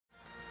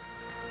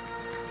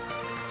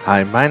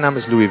Hi, mijn naam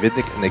is Louis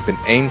Wittek en ik ben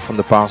één van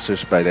de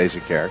pastors bij deze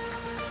kerk.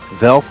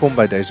 Welkom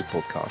bij deze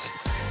podcast.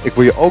 Ik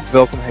wil je ook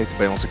welkom heten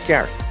bij onze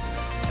kerk.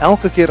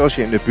 Elke keer als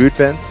je in de buurt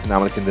bent,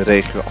 namelijk in de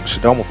regio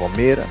Amsterdam of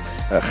Almere,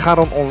 ga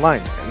dan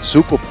online en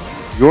zoek op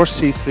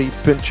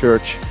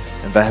yourc3.church.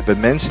 En wij hebben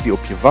mensen die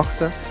op je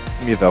wachten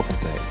om je welkom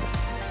te heten.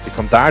 Je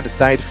kan daar de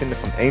tijd vinden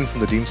van een van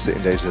de diensten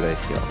in deze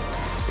regio.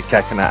 Ik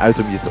kijk ernaar uit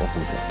om je te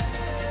ontmoeten.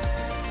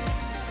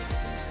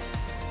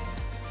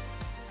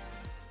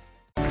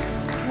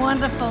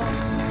 Wonderful.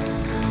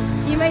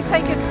 You may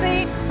take a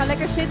seat. Ga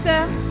lekker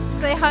zitten.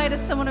 Say hi to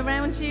someone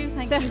around you.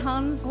 Thank Zeg you,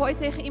 Hans. hoi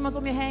tegen iemand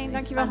om je heen. It's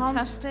Dankjewel, Hans.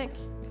 fantastic.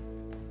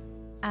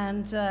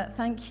 And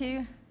thank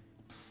you,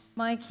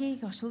 Mikey.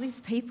 Gosh, all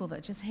these people that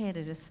are just here to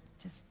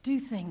just do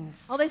things.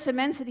 Al deze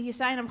mensen die hier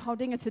zijn om gewoon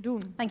dingen te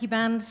doen. Thank you,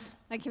 band.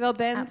 Dankjewel,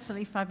 band.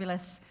 Absolutely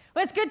fabulous.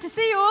 Well, it's good to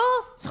see you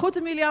all. Het is goed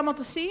om jullie allemaal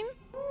te zien.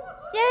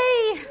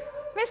 Yay!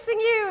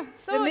 Missing you.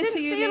 So I missen didn't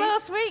see you jullie.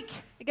 last week.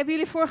 Ik heb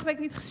jullie vorige week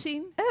niet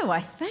gezien. Oh,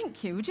 I thank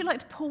you. Would you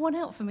like to pour one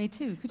out for me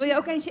too? Could Wil je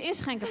ook eentje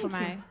inschenken voor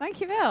Thank mij? you.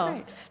 Dankjewel.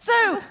 Great.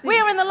 So, we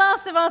are in the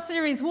last of our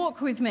series, Walk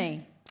With Me.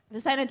 We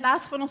zijn in het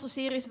laatste van onze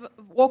series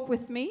Walk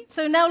With Me.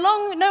 So no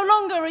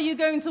longer are you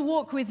going to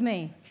walk with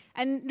me.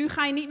 En nu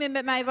ga je niet meer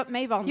met mij mee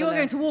You're wandelen.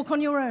 going to walk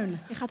on your own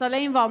Je gaat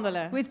alleen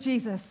wandelen with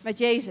Jesus. met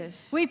Jezus.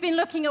 We've been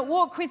looking at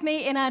Walk With Me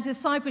in our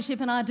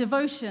discipleship and our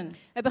devotion, We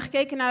hebben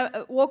gekeken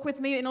naar Walk With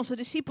Me in onze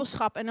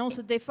discipelschap en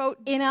onze in our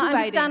toewijding.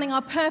 understanding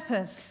our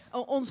purpose.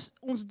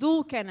 Ons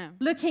doel kennen.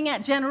 Looking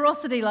at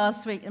generosity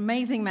last week,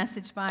 amazing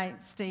message by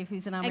Steve,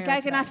 who's in our En mirror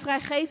kijken naar today.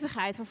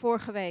 vrijgevigheid van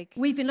vorige week.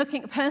 We've been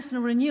looking at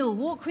personal renewal.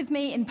 Walk with me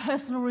in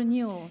personal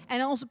renewal.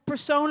 En onze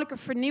persoonlijke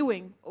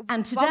vernieuwing.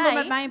 And Wandel today-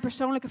 met mij in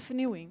persoonlijke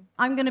vernieuwing.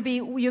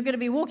 You're going to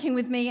be walking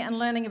with me and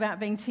learning about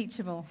being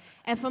teachable.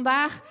 En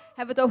vandaag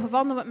hebben we het over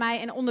wandelen met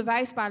mij en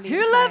onderwijsbaar Who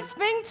leren zijn. loves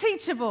being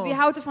teachable? Wie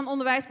houdt ervan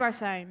onderwijsbaar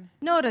zijn?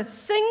 Not a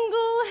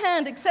single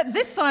hand except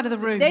this side of the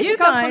room. Deze You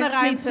kant van de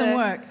guys need some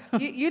work.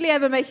 ruimte. Jullie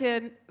hebben een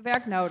beetje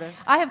werk nodig. I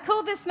have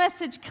called this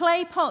message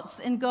clay pots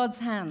in God's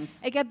hands.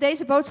 Ik heb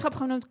deze boodschap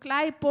genoemd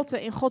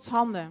kleipotten in Gods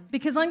handen.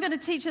 Because I'm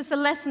going to teach us a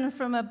lesson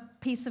from a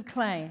piece of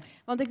clay.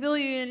 Want ik wil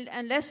jullie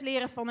een les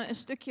leren van een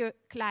stukje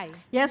klei.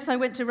 Yes, I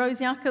went to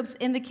Rose Jacobs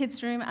in the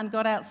kids' room and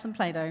got out some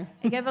Play-Doh.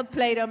 Ik heb wat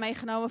Play-Doh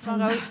meegenomen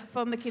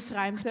van de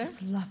kidsruimte. I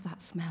just love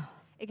that smell.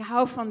 Ik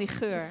hou van die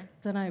geur. Just,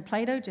 don't know,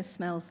 Play-Doh just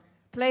smells.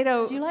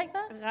 Play-Doh. Do you like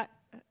that?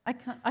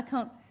 ru- I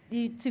can't,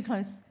 you too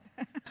close.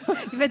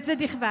 Je bent te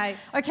dichtbij.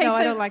 Okay, No, I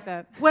so don't like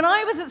that. when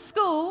I was at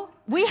school,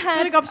 we had...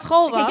 Toen ik op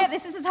school Okay, was,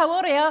 get this is how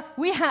old I am.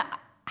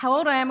 How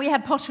old I am, we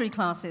had pottery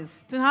classes.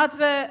 toen hadden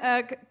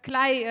we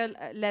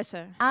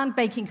kleilessen. And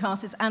baking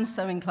classes and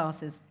sewing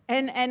classes.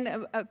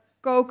 En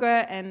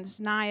koken en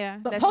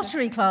snijden But lessen.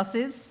 pottery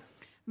classes,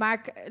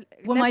 Maar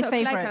were my lessen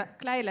ook favorite.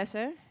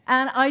 kleilessen.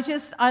 and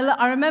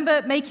I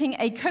remember making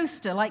a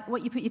coaster, like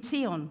what you put your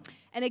tea on.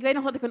 En ik weet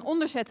nog dat ik een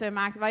onderzetter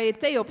maakte waar je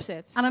thee op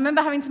zet. And I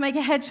remember having to make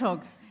a hedgehog.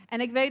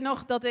 En ik weet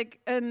nog dat ik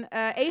een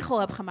egel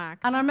heb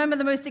gemaakt. And I remember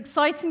the most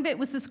exciting bit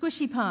was the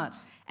squishy part.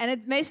 En het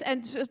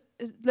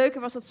leuke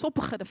was het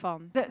soppige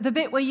ervan. The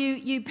bit where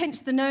you pinch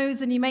the nose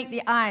and you make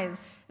the eyes.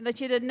 En dat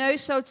je de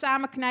neus zo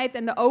samenknijpt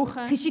en de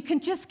ogen. Because you can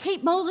just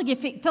keep molding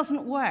if it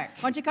doesn't work.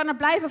 Want je kan het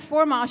blijven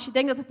vormen als je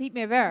denkt dat het niet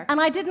meer werkt. And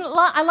I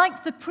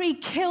liked the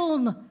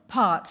pre-kiln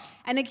part.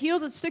 En ik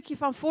hield het stukje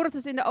van voordat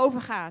het in de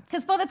oven gaat.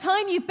 Because by the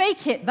time you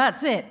bake it,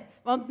 that's it.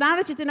 Want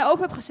nadat je het in de oven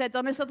hebt gezet,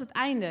 dan is dat het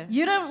einde.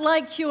 You don't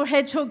like your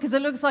hedgehog because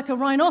it looks like a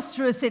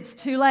rhinoceros, it's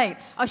too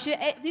late. Als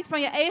je niet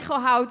van je egel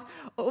houdt,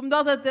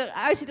 omdat het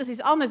eruit ziet als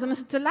iets anders, dan is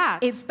het te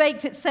laat. It's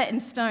baked, it's set in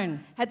stone.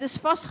 Het is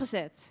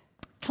vastgezet.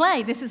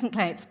 Clay, this isn't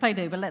clay, it's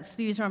Play-Doh, but let's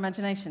use our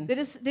imagination. Dit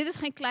is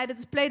geen klei, dit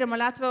is Play-Doh, maar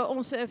laten we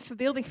onze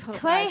verbeelding Clay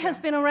gebruiken. has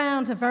been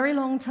around a very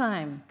long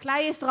time.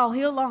 Klei is er al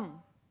heel lang.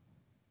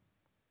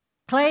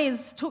 Clay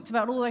is talked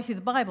about all the way through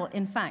the Bible,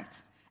 in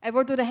fact. Er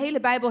wordt door de hele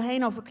Bijbel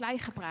heen over klei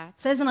gepraat.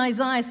 It says in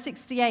Isaiah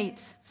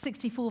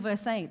 64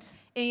 verse 8,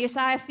 In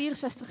Jesaja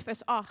 64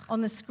 vers 8.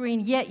 on the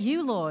screen, yet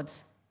you, Lord,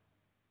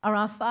 are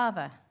our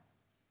Father.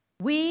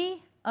 We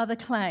are the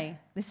clay.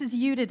 This is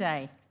you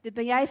today. Dit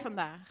ben jij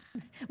vandaag.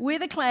 We're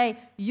the clay,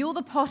 you're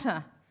the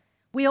potter.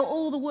 We are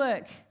all the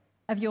work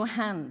of your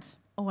hand.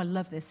 Oh, I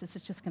love this. This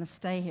is just going to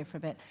stay here for a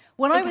bit.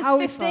 When I Ik was hou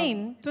hiervan.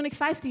 15 Toen ik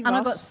 15 and I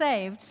got was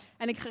saved,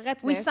 en ik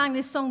gered we werd, sang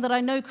this song that I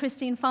know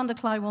Christine van der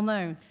Klei will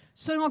know.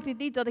 zong ook dit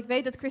lied dat ik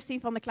weet dat Christine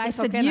van der Klei It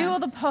zou said, you are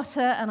kennen. the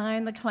potter and I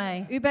am the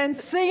clay. U bent,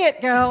 Sing it,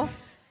 girl.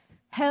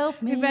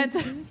 Help me. u bent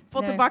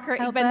pottenbakker, ik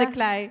help ben de her.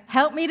 klei.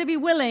 Help me to be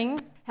willing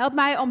Help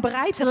mij om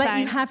bereid to te let you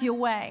zijn have your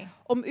way.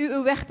 om u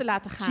uw weg te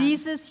laten gaan.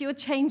 Jesus, you're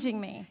changing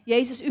me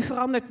Jezus, u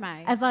verandert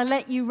mij. as I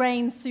let you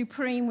reign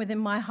supreme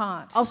within my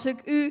heart. Als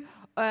ik u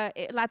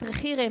laat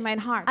regeren in mijn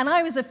hart. And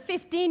I was a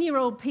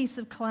 15-year-old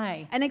piece of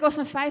clay. En ik was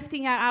een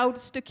 15 jaar oud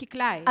stukje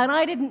klei. And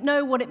I didn't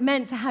know what it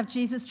meant to have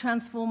Jesus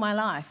transform my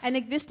life. En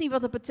ik wist niet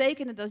wat het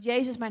betekende dat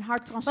Jezus mijn hart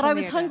But I was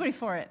transformeerde. hungry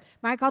for it.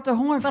 Maar ik had er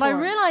honger But I voor.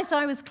 realized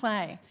I was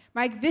clay.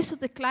 Maar ik wist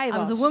dat ik klei I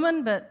was. was a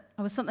woman, but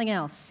I was something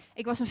else.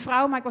 Ik was een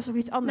vrouw, maar ik was ook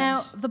iets Now,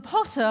 anders. the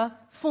potter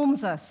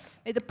forms us.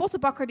 De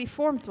pottenbakker die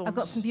vormt I've got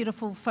ons. some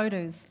beautiful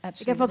photos, actually.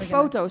 Ik heb wat We're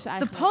gonna- foto's The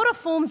eigenlijk. potter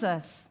forms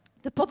us.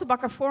 De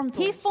pottenbakker vormt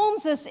He ons.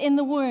 forms us in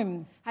the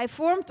womb. Hij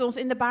vormt ons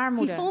in de He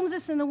baarmoeder. forms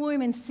us in the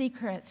womb in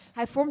secret.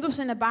 Hij vormt ons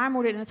in de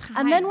baarmoeder in het And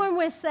then geheim. when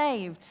we're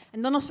saved,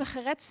 En dan als we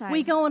gered we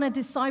zijn, go on a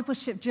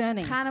discipleship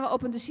journey gaan we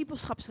op een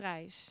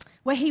discipelschapsreis.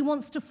 where he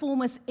wants to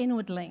form us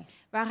inwardly.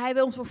 Waar hij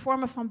wil ons wil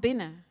vormen van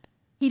binnen.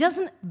 He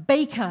doesn't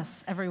bake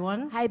us,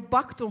 everyone. Hij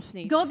bakt ons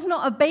niet. God's not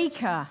a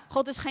baker.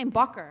 God is geen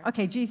bakker.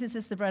 Okay, Jesus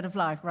is the bread of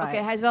life, Oké,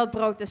 right? hij is wel het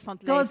brood van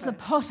het God's a leven.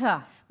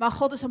 potter. Maar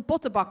God is een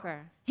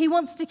pottenbakker. He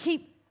wants to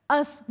keep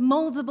us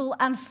moldable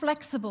and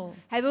flexible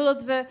Hij wil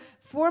dat we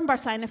vormbaar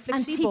zijn en and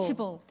flexibel.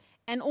 teachable,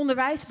 En so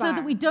onderwijsbaar.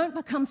 that we don't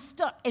become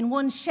stuck in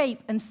one shape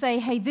and say,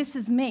 hey, this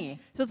is me.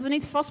 Zodat we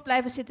niet vast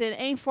blijven zitten in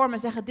één vorm en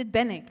zeggen, dit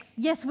ben ik.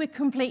 Yes, we're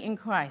complete in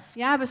Christ.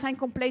 Ja, we zijn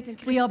compleet in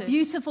We are Christus.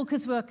 beautiful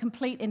because we are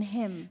complete in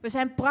him. We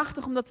zijn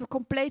prachtig omdat we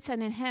compleet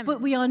zijn in But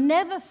hem. we are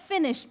never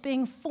finished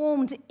being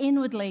formed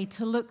inwardly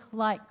to look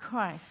like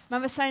Christ.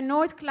 Maar we zijn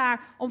nooit klaar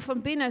om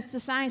van binnen te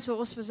zijn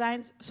zoals we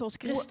zijn, zoals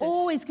We're Christus.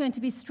 always going to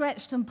be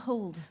stretched and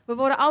pulled. We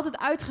worden altijd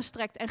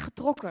uitgestrekt en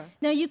getrokken.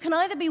 Now, you can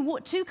either be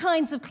two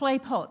kinds of clay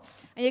pots.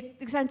 En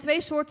er zijn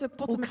twee soorten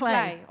potten Or met clay.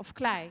 klei of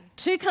klei.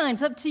 Two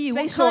kinds, up to you. Twee What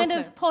kind soorten.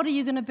 of pot are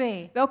you going to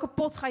be? Welke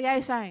pot ga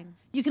jij zijn?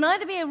 You can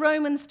either be a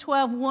Romans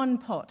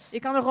 12:1 pot, Je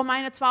kan een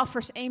Romeinen 12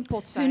 vers 1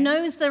 pot who zijn.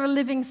 knows they're a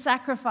living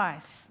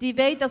sacrifice, Die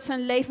weet dat ze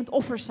een levend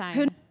offer who zijn.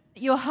 knows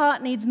your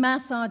heart needs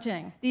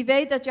massaging, Die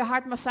weet dat je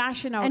hart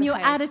massage and nodig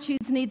your heeft.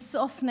 attitudes need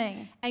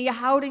softening, En je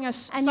houdingen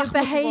and your zacht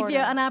moeten behavior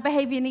worden. and our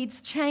behavior needs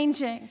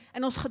changing,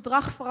 En ons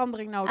gedrag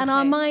verandering nodig and our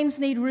heeft. minds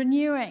need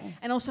renewing.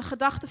 En onze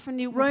gedachten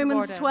vernieuwd moeten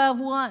Romans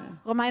worden. 12:1.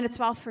 Romeinen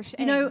 12 vers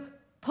 1. You know,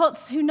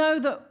 pots who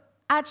know that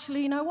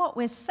actually, you know what,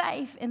 we're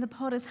safe in the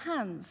potter's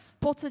hands.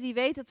 Potten die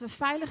weten dat we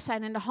veilig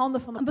zijn in de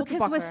handen van de And because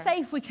we're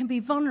pottenbakker. safe, we can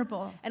be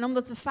vulnerable. En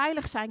omdat we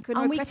veilig zijn,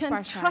 kunnen And we we can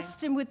kwetsbaar zijn.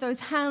 trust him with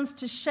those hands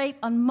to shape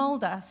and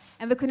mold us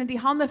En we kunnen die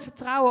handen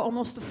vertrouwen om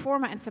ons te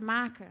vormen en te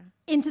maken.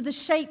 into the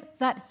shape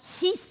that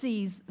he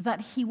sees that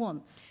he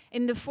wants.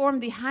 In de vorm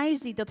die hij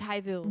ziet dat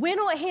hij wil. We're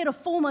not here to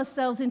form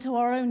ourselves into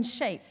our own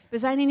shape. We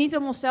zijn hier niet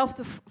om onszelf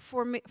te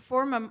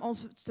vormen,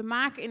 ons te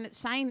maken in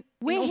in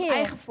We're onze here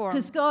eigen vorm.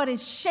 because God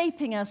is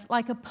shaping us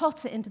like a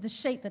potter into the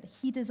shape that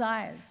he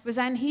desires. We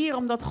zijn hier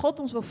omdat God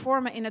ons wil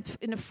vormen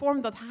in de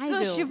vorm dat hij Gosh,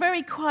 wil. you're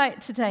very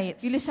quiet today.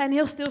 It's Jullie zijn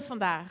heel stil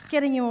vandaag.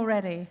 getting you all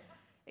ready.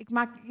 Ik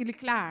maak jullie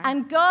klaar.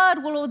 And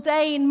God will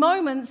ordain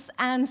moments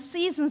and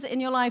seasons in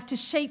your life to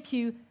shape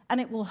you, and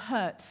it will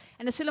hurt.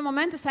 En er zullen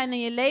momenten zijn in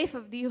je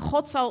leven die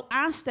God zal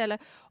aanstellen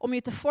om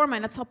je te vormen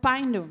en dat zal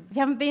pijn doen. If you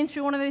haven't been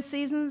through one of those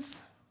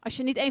seasons, Als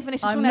je niet een van die I'm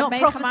seizoenen not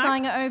hebt meegemaakt,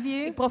 prophesying it over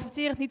you, ik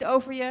profiteer het niet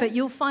over je, but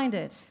you'll find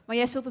it. maar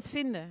jij zult het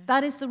vinden.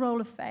 That is the role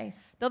of faith.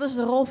 Dat is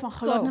de rol van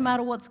God, no geloof.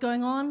 matter what's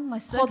going on, my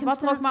God, wat er ook maar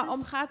circumstances,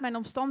 omgaat, mijn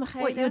what you're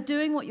omstandigheden,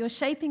 doing, what you're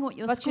shaping, what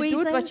you're wat je doet,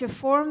 wat squeezing, je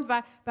vormt,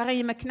 waarin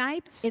je me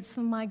knijpt, it's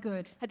for my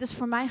good. het is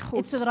voor mij It's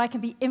goed. so that I can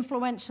be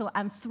influential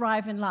and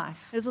thrive in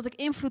life, Het is dat ik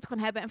invloed kan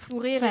hebben en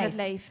floreren in het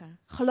Faith. leven.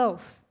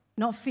 Geloof,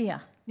 not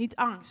fear. niet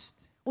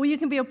angst. Or you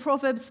can be a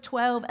Proverbs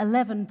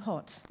 12:11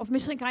 pot Of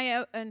misschien kan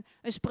je een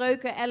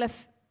Spreuken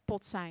 11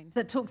 pot zijn.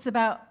 that talks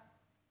about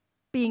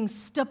being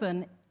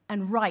stubborn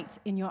and right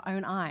in your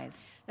own eyes.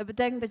 Dat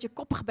betekent dat je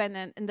koppig bent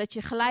en dat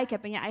je gelijk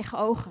hebt in je eigen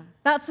ogen.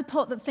 That's a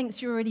pot that thinks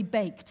you're already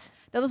baked,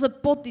 Dat is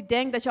het pot die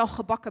denkt dat je al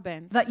gebakken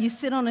bent. that you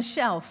sit on a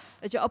shelf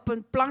Dat je op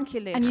een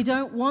plankje ligt. and you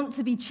don't want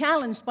to be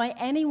challenged by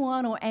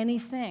anyone or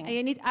anything. En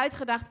je niet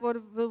uitgedaagd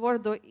wil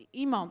worden door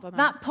iemand dan ook.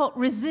 That pot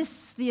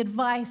resists the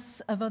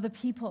advice of other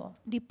people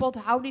Die pot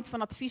houdt niet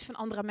van advies van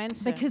andere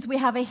mensen. because we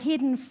have a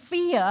hidden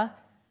fear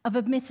of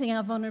admitting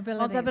our Want we hebben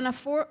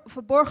vulnerabilities. een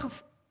verborgen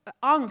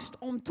angst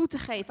om toe te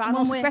geven aan When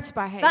onze we're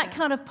kwetsbaarheden. that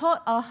kind of pot,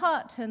 our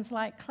heart turns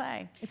like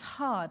clay. It's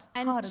hard.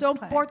 En hard as zo'n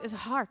clay. pot is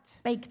hard.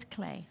 Baked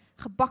clay.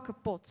 Gebakken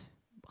pot.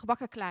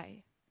 Gebakken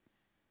klei.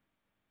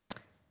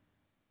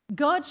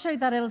 God showed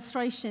that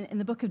illustration in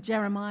the book of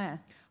Jeremiah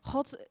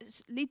God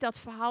liet dat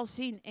verhaal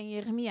zien in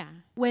Jeremia.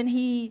 when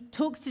he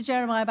talks to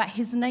Jeremiah about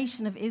his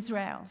nation of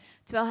Israel,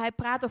 Terwijl hij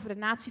praat over de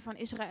natie van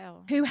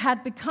Israël. who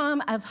had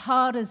become as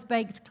hard as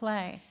baked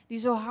clay. Die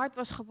zo hard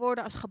was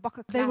geworden als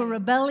gebakken They were klei.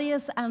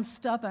 rebellious and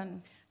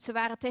stubborn. Ze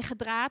waren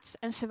tegendraads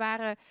en ze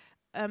waren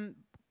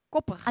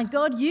koppig. And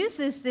God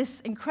uses this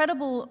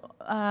incredible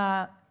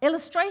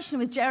illustration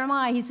with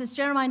Jeremiah. He says,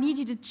 Jeremiah, I need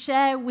you to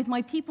share with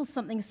my people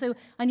something, so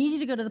I need you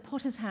to go to the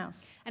potter's house.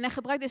 En hij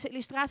gebruikt deze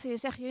illustratie en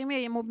zegt, Jeremia,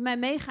 je moet met mij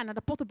meegaan naar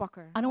de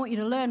pottenbakker. And I want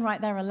you to learn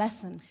right there a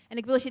lesson. En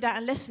ik wil dat je daar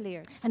een les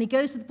leert. And he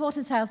goes to the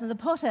potter's house, and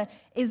the potter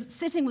is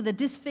sitting with a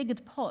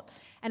disfigured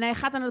pot. En hij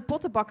gaat naar de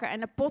pottenbakker en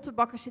de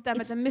pottenbakker zit daar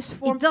met een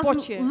misvormd It doesn't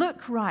potje.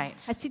 look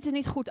right. Het ziet er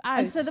niet goed And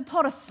uit. so the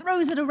potter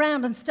throws it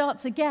around and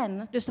starts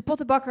again Dus de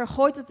pottenbakker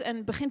gooit het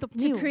en begint to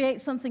opnieuw create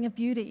something of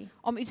beauty.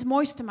 om iets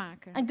moois te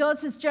maken. And God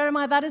says,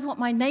 Jeremiah, that that is what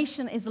my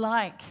nation is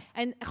like.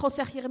 En God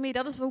zegt, Jeremia,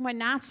 dat is hoe mijn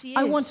natie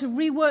I want is. to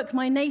rework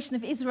my nation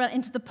of Israel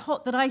into the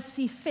pot that I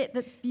see fit,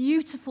 that's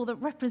beautiful, that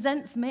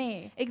represents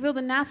me. Ik wil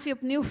de natie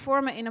opnieuw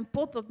vormen in een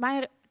pot dat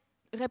mij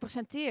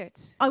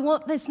representeert. I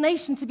want this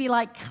nation to be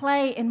like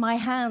clay in my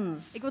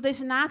hands. Ik wil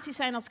deze natie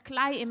zijn als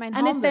klei in mijn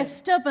And if they're handen.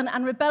 stubborn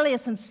and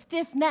rebellious and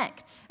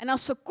stiff-necked, En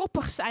als ze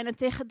koppig zijn en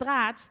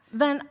tegendraad,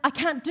 then I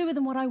can't do with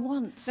them what I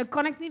want. dan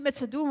kan ik niet met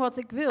ze doen wat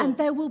ik wil. And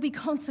there will be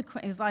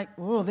consequences. Like,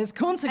 oh, there's En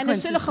er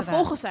consequences zullen to that.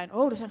 gevolgen zijn.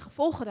 Oh, er zijn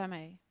gevolgen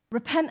daarmee.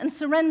 Repent and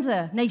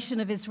surrender, nation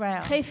of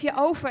Israel. Geef je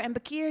over en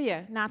bekeer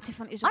je, natie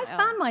van I Israël.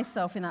 found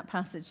myself in that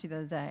passage the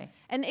other day.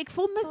 En ik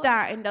vond me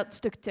daar in dat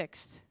stuk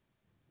tekst.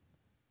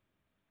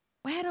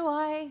 Where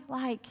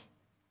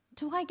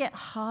do I get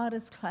hard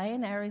as clay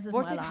in areas of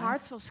Word my ik life?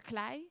 hard zoals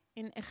klei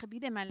in een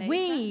gebied in mijn leven?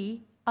 We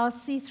are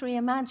C3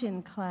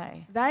 Imagine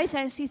clay. Wij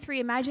zijn C3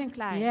 Imagine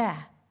klei. Yeah,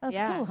 that's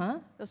Yeah, cool, huh?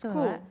 dat is Cool,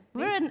 cool.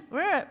 right?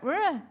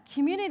 We're a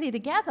community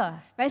together.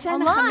 Wij zijn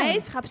Online. een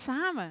gemeenschap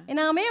samen. In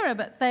Almere,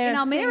 but they're In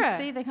Almere. seeing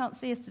Steve. They can't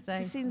see us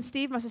today. Ze zien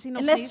Steve, maar ze zien ons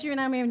Unless niet. you're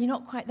in Almere and you're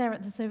not quite there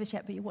at the service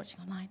yet, but you're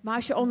watching online. Maar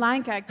als je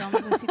online kijkt,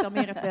 dan ziet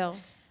Almere het wel.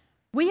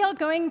 We are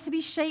going to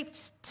be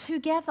shaped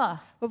together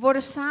We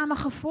worden samen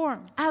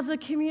gevormd. as a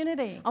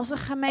community. Als een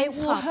It will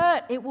gemeenschap.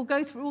 hurt.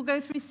 We'll go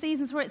through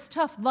seasons where it's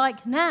tough, like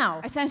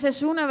now. Er zijn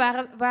seizoenen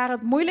waar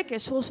het moeilijk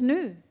is, zoals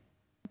nu.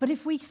 But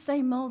if we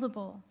stay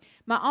moldable,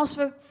 Maar als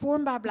we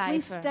vormbaar if we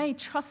blijven, stay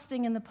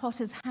trusting in the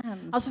potter's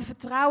hands, als we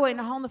vertrouwen in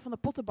de handen van de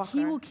he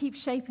pottenbakker, will keep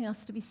shaping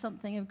us to be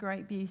something of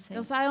great beauty.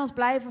 dan zal hij ons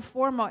blijven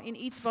vormen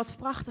in iets wat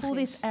prachtig For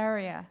this is.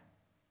 area,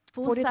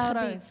 Voor for dit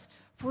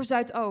Southoost, Voor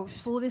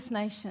Zuidoost, for this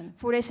nation,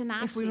 voor deze if we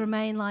natie.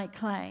 remain like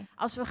clay.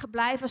 Als we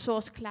blijven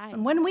zoals klei.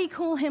 And when we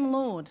call him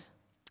Lord,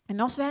 En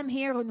als we hem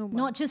Heer noemen,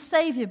 not just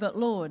Savior, but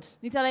Lord,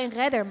 niet alleen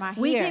redder, maar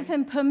we give Heer,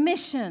 him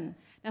permission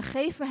dan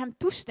geven we hem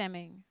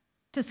toestemming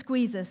to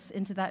squeeze us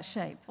into that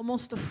shape. om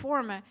ons te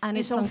vormen And in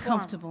it's zo'n vorm.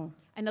 uncomfortable.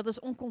 En dat is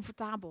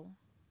oncomfortabel.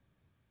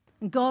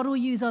 And God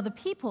will use other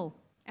people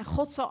En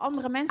God zal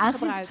andere mensen as his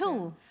gebruiken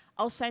tool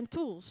als zijn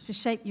tools to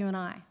shape you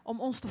and I. om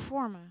ons te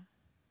vormen.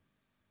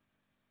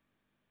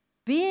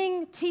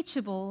 Being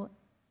teachable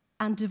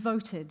and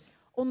devoted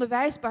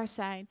Onderwijsbaar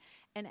zijn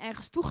en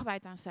ergens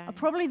toegewijd aan are zijn.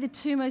 probably the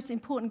two most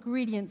important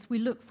ingredients we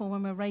look for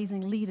when we're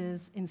raising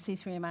leaders in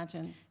C3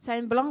 Imagine.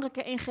 Zijn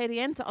belangrijke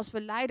ingrediënten als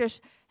we leiders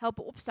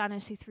helpen opstaan in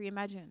C3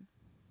 Imagine.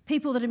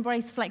 People that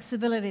embrace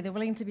flexibility, they're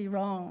willing to be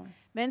wrong.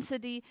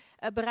 Mensen die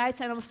bereid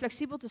zijn om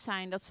flexibel te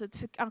zijn, dat ze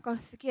het aan het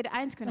verkeerde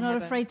eind They're kunnen not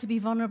hebben. afraid to be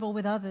vulnerable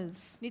with others.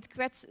 Niet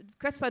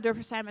kwetsbaar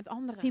durven zijn met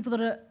anderen. People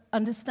that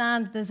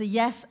understand there's a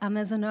yes and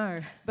there's a no.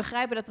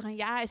 Begrijpen dat er een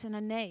ja is en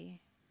een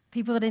nee.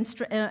 People that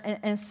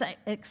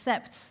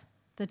accept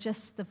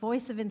the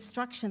voice of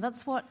instruction.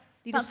 That's what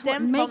Die de that's what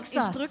stem van makes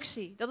us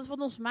instructie, dat is wat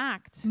ons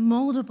maakt.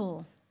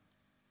 moldable.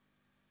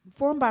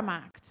 Vormbaar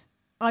maakt.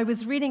 I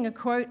was reading a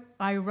quote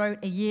I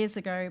wrote years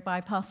ago by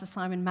Pastor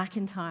Simon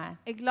McIntyre.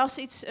 Ik las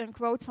een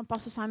quote van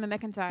Pastor Simon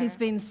McIntyre. He's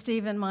been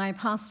Stephen, my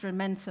pastor and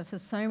mentor for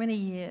so many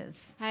years.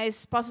 Hij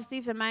is Pastor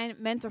Steve en mijn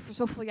mentor voor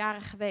zoveel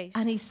jaren geweest.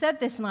 And he said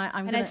this, and I'm En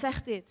going hij to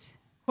zegt dit.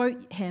 quote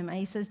him. And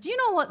he says, "Do you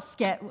know what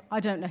scared?" I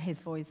don't know his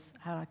voice.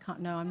 How I can't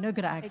know. I'm no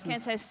good at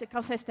accents. Ik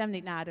kan zijn stem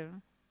niet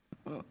nadoen.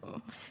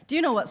 Do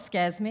you know what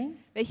scares me?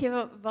 Weet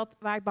je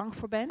waar ik bang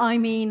voor ben? I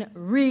mean,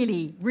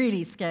 really,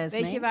 really scares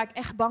Weet je me. waar ik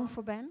echt bang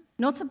voor ben?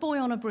 Not a boy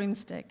on a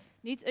broomstick.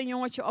 Niet een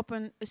jongetje op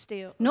een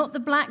steel. Not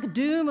the black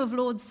doom of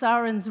Lord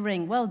Sauron's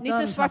ring. Well Niet done,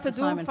 de zwarte Pastor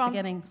doel Simon, for van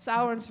getting.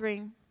 Sauron's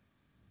ring.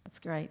 That's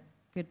great.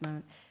 Good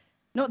moment.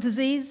 Not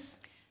disease.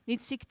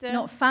 Niet ziekte,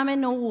 Not famine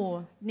nor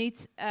war.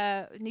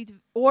 niet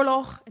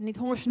oorlog, niet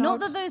Not hongersnood.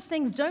 that those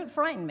things don't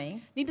frighten me,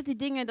 Niet dat die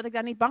dingen, dat ik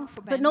daar niet bang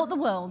voor ben. but not the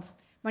world,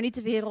 Maar niet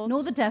de wereld,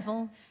 nor the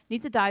devil,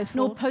 niet de nor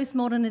duivel,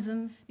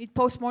 postmodernism. niet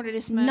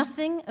postmodernisme.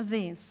 Nothing of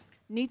these.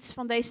 Niets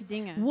van deze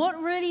dingen. What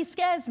really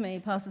scares me,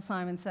 Pastor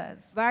Simon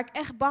says, Waar ik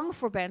echt bang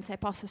voor ben, zei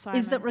Pastor is that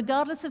Simon,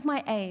 regardless of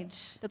my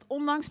age, dat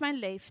ondanks mijn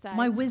leeftijd,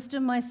 my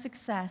wisdom, my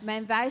success,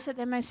 mijn wijsheid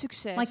en mijn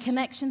succes, my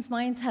connections,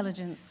 my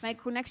intelligence, mijn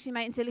connectie,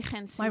 mijn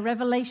intelligentie, my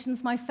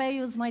revelations, my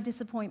failures, my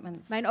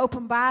disappointments, mijn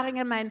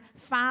openbaringen, mijn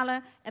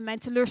falen en mijn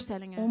all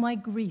teleurstellingen, my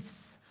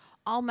griefs,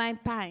 al mijn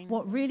pijn,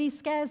 what really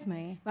scares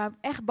me waar ik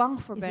echt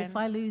bang voor is if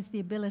ben, I lose the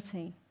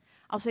ability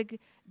als ik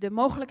de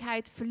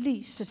mogelijkheid to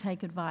verlies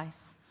take advice,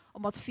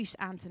 om advies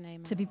aan te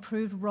nemen, to be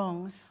proved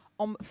wrong,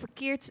 om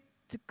verkeerd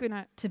te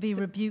kunnen to be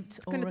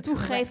rebuked or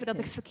toegeven dat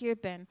ik corrected.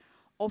 verkeerd ben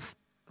of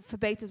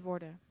verbeterd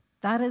worden.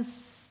 That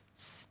has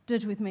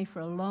stood with me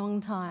for a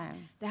long time.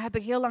 Daar heb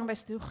ik heel lang bij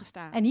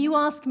stilgestaan. And you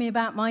ask me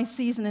about my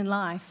season in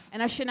life,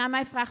 En als je naar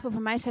mij vraagt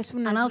over mijn seizoen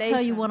in and het I'll tell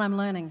you leven, what I'm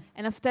learning.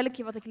 en dan vertel ik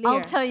je wat ik I'll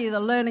leer. tell you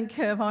the learning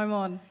curve I'm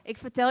on. Ik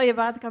vertel je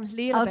waar ik aan het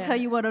leren I'll ben. tell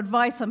you what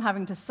advice I'm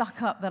having to suck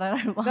up that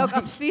I don't Welk like.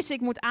 advies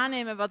ik moet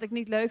aannemen wat ik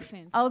niet leuk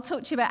vind. I'll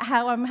talk to you about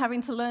how I'm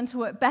having to learn to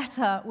work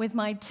better with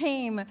my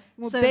team Ik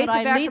moet so beter that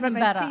I lead werken met them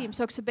mijn better. team,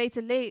 zodat ik ze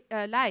beter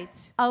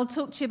leid. I'll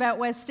talk to you about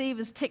where Steve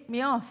has ticked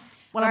me off.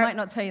 Well, I Waar- might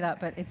not tell you that,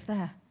 but it's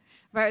there.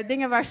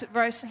 Dingen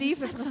waar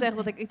Steve heeft gezegd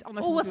dat ik iets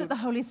anders Or moet was it doen.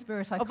 the Holy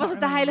Spirit? I Of can't was het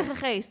de remember.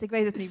 Heilige Geest? Ik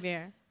weet het niet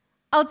meer.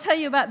 I'll tell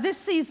you about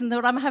this season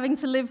that I'm having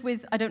to live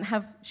with. I don't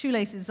have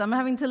shoelaces. I'm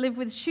having to live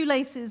with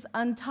shoelaces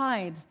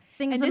untied.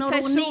 Things En are dit not all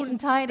neat seizoen and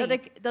tidy.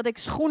 dat ik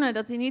schoenen,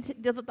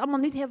 dat het allemaal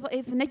niet heel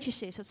even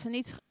netjes is. Dat ze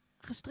niet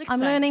gestrikt I'm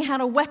zijn. learning how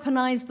to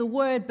weaponize the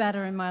word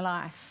better in my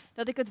life.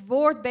 Dat ik het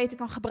woord beter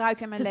kan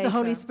gebruiken in mijn Because the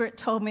leven. Holy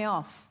Spirit told me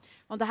off.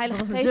 Want de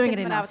Heilige I wasn't Geest doing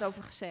heeft it me daar enough. wat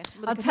over gezegd. I'll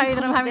Omdat ik tell you het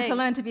that I'm niet having to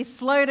genoeg learn to deed. be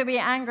slow to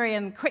be angry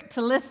and quick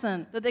to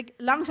listen. Dat ik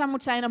langzaam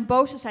moet zijn en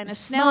boos te zijn en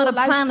snel Smarter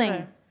luisteren.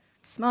 planning.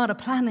 Smarter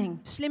planning.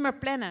 Slimmer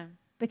plannen.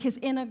 Because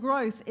inner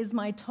growth is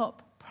my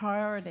top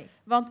priority.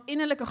 Want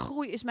innerlijke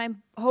groei is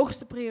mijn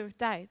hoogste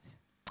prioriteit.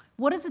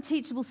 What does a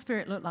teachable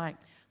spirit look like?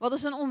 Wat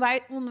is een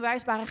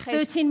onwijsbare geest? 13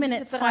 Hoe ziet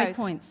minutes, het 5 eruit?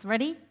 points.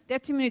 Ready?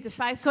 13 minuten,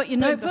 5 Got your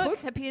punten. notebook?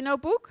 Goed. Heb je je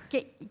notebook?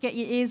 Get your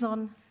ears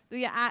on. Doe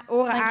je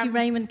oren Thank aan. you,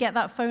 Raymond. Get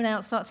that phone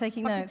out. Start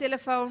taking Pak je notes.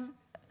 telefoon.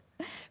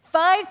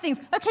 5 things.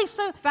 Okay,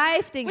 so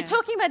 5 dingen. we're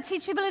talking about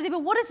teachability,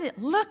 but what does it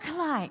look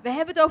like? We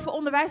hebben het over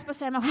onderwijsbaar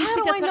zijn, maar hoe How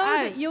ziet do I dat know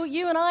eruit? that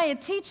you and I are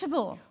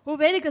teachable? Hoe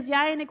weet ik dat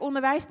jij en ik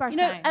onderwijsbaar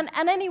You zijn? know,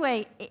 and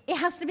anyway, it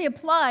has to be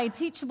applied.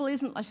 Teachable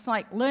isn't just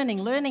like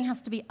learning. Learning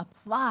has to be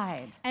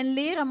applied. En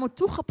leren moet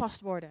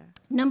toegepast worden.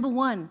 Number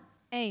 1,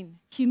 1.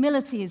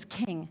 humility is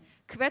king.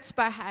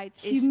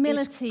 Kwetsbaarheid is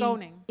Humility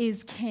koning.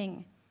 is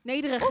king.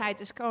 Nederigheid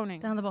is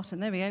koning. Down the bottom.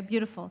 There we go.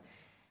 Beautiful.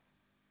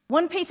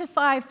 1 Peter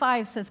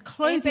 5:5 says, 1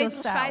 clothe Petrus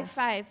yourselves,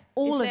 5:5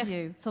 all of zegt-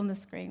 you. It's on the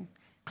screen.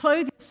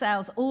 Clothe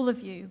yourselves, all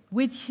of you,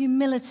 with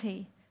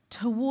humility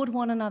toward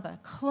one another.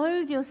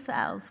 Clothe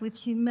yourselves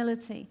with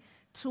humility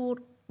toward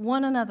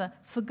one another.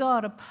 For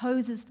God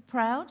opposes the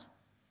proud,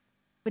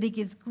 but he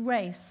gives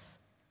grace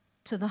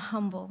to the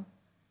humble.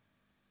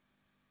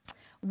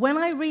 When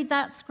I read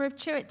that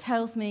scripture, it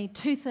tells me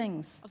 2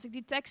 things. Als ik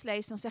die tekst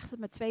lees, dan zegt het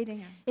me 2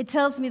 dingen. It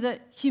tells me that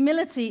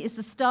humility is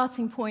the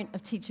starting point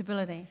of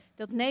teachability,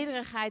 Dat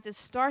nederigheid de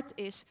start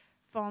is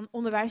van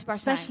onderwijsbaar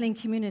zijn. especially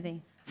in community.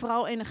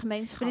 Vooral in een But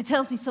gemeenschap. it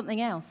tells me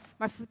something else.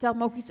 Maar het vertelt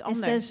me ook iets It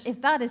anders. says, if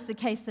that is the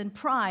case, then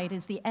pride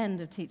is the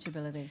end of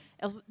teachability.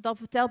 Dat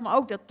vertelt me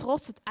ook dat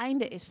trots het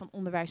einde is van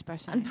onderwijsbaar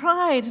zijn. And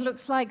pride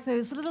looks like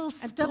those little En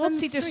stubborn trots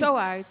ziet er zo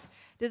streaks. uit.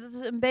 Dat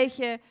is een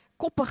beetje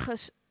koppig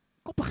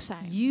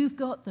zijn. You've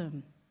got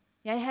them.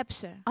 Jij hebt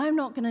ze. I'm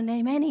not going to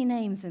name any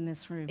names in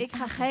this room. Ik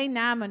ga geen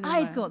namen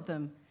noemen. I've got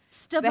them. We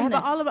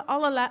Stubbornness. hebben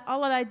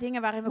allerlei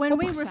dingen waarin we When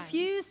we koppig zijn.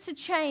 refuse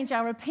to change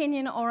our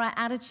opinion or our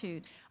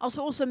attitude, Als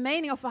we onze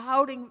mening of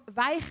verhouding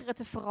weigeren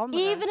te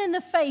veranderen. even in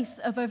the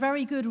face of a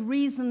very good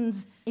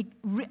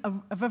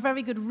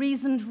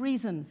reasoned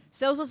reason,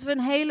 Zelfs als we een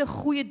hele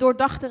goede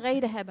doordachte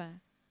reden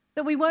hebben.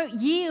 that we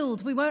won't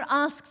yield, we won't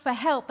ask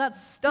for help.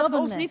 That's Dat we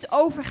ons stubbornness. niet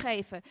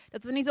overgeven.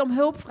 Dat we niet om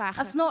hulp vragen.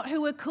 That's not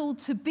who we're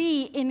called to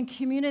be in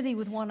community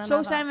with one Zo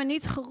another. zijn we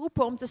niet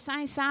geroepen om te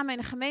zijn samen in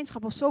een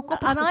gemeenschap. Of zo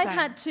koppig And te I've zijn.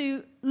 had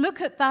to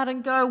look at that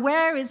and go,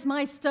 where is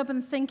my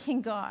stubborn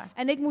thinking, God?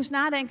 En ik moest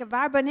nadenken,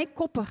 waar ben ik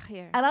koppig,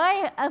 Heer? And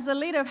I, as a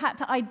leader, have had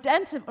to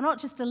identify,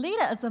 not just a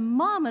leader, as a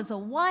mom, as a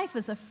wife,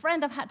 as a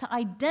friend, I've had to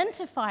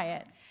identify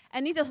it.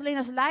 En niet alleen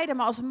als leider,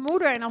 maar als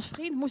moeder en als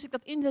vriend moest ik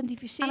dat And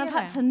identificeren. I've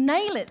had to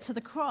nail it to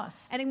the cross.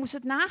 En ik moest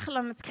het nagelen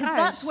aan het Because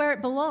that's kruis. where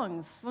it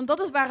belongs. Want dat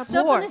is waar het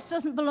Stubbornness hoort.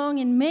 doesn't belong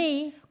in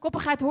me,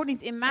 Koppigheid hoort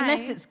niet in unless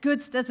mij. it's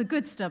good. There's a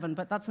good stubborn,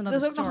 but that's Dat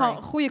another is ook nogal story.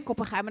 een goede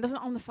koppigheid, maar dat is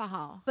een ander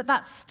verhaal. But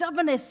that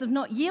stubbornness of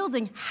not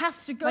yielding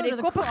has to go Maar to die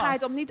the koppigheid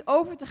cross. om niet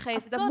over te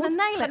geven, dat gotta moet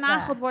nail it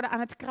genageld there. worden aan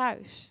het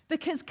kruis.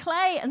 Because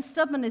clay and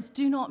stubbornness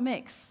do not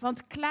mix.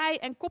 Want klei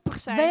en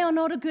koppig They zijn are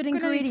not a good kunnen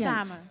niet ingredient.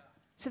 samen.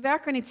 Ze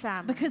werken niet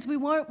samen. Because we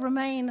won't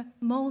remain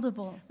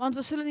moldable. Want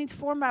we zullen niet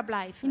vormbaar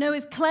blijven. You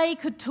know, if clay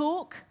could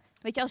talk,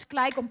 Weet je, als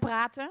klei kon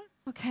praten,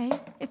 okay,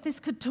 if this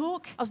could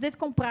talk, als dit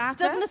kon praten,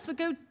 stubbornness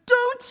would go,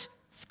 don't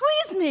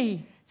squeeze me.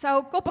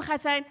 zou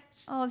koppigheid zijn,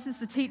 Oh, this is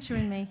the teacher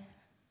in me.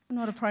 I'm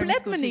not a primary Plet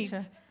school me niet.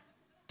 teacher.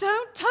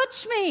 Don't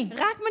touch me.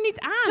 raak me niet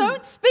aan.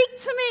 Don't speak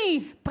to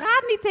me.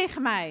 Praat niet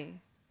tegen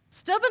mij.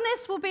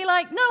 Stubbornness will be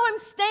like, no, I'm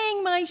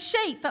staying my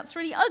shape. That's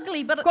really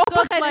ugly. But God's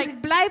Koppigheid is, like,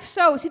 ik blijf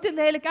zo. Ziet er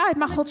lelijk uit,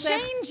 maar I'm God gonna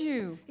zegt, change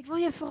you. ik wil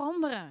je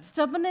veranderen.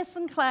 Stubbornness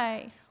and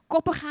clay,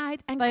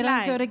 Koppigheid en they don't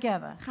go klei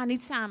together. gaan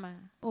niet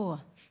samen. Oh,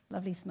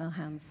 lovely smell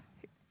hands.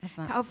 Love Ik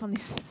that. hou van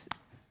die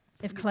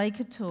If clay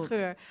could talk.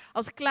 geur.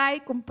 Als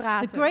klei kon The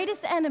praten.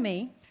 greatest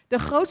enemy De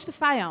grootste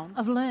vijand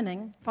of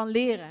learning van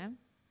leren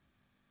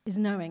is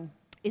knowing.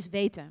 is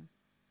weten.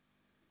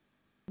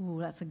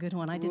 Ooh, that's a good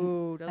one. I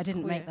Oeh, dat I is een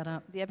didn't make goeie. that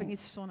up. Die heb ik niet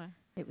Thanks. verzonnen.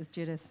 It was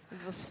Judas. Dat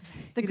was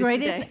The Judith's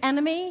greatest idee.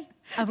 enemy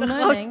of De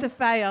learning grootste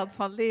vijand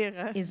van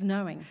leren is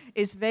knowing.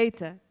 is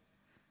weten.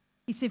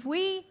 You see, if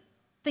we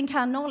think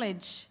our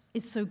knowledge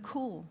is so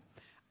cool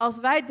Als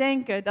wij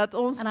denken dat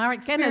and onze our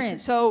kennis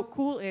experience, zo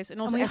cool is en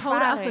and onze we hold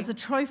it up as a ervaring,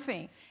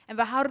 trophy, en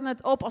we houden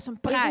het op als een it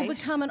will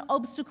prijs, become an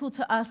obstacle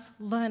to us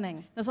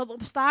learning. dan zal het een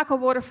obstakel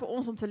worden voor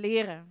ons om te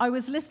leren. I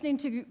was listening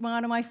to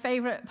one of my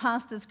favorite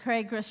pastors,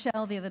 Craig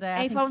Groeschel, the other day. I Een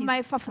think van he's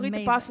mijn favoriete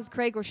amazing. pastors,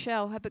 Craig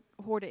Groeschel,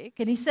 hoorde ik.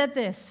 And he said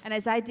this, En hij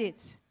zei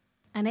dit.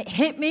 and it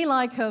hit me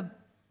like a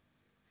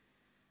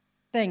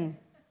thing.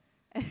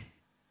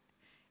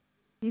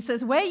 He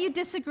says, where you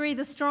disagree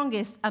the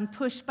strongest and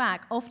push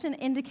back often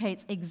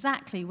indicates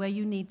exactly where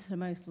you need to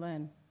most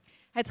learn.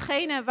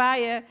 Hetgene waar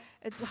je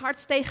het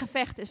hardst tegen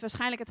vecht is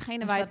waarschijnlijk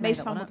hetgene waar je het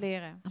meest van moet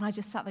leren. And I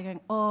just sat there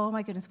going, oh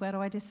my goodness, where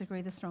do I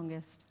disagree the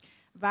strongest?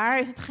 Waar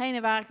is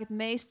hetgene waar ik het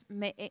meest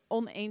mee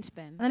oneens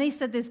ben? And then he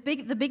said,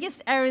 the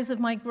biggest areas of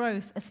my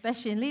growth,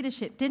 especially in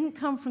leadership, didn't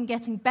come from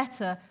getting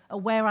better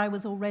at where I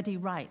was already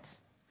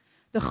right.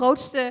 De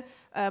grootste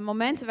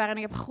momenten waarin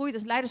ik heb gegroeid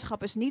als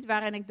leiderschap is niet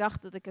waarin ik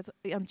dacht dat ik het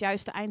aan het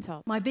juiste eind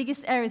had. My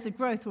biggest areas of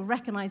growth were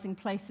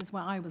recognizing places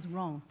where I was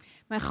wrong.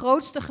 Mijn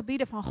grootste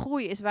gebieden van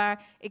groei is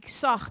waar ik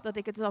zag dat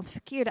ik het aan het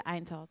verkeerde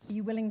eind had. Are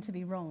you willing to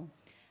be wrong?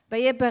 Ben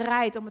je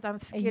bereid om het aan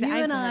het Are verkeerde you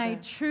eind te and I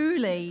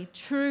hebben?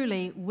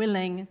 truly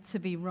willing to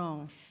be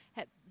wrong?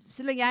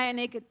 Zullen jij en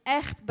ik het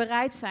echt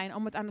bereid zijn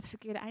om het aan het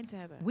verkeerde eind te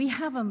hebben?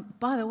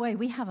 By the way,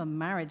 we have a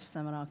marriage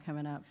seminar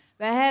coming up.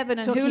 We hebben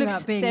een Talking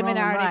about being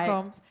huwelijksseminar wrong, die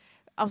right. komt.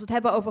 Als we het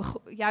hebben over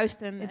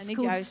juist en It's niet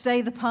called juist.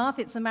 Stay the Path.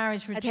 It's a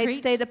marriage Het retreat. heet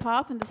Stay the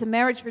Path en het is een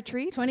marriage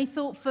retreat.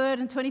 23rd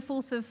and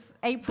 24th of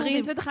April.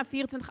 23 en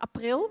 24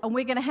 april. And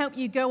we're going to help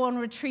you go on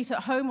retreat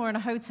at home or in a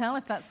hotel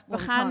if that's We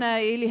what gaan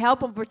jullie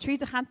helpen op retreat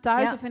te gaan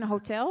thuis Ja. of in een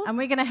hotel. And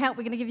we're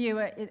going to give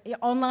you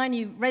online.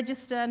 You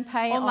register and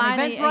pay on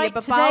Online en je Eventbrite.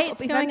 Today bepaalt op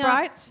it's going up.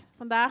 Eventbrite.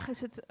 Vandaag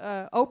is het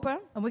open.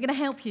 And we're going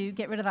to help you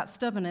get rid of that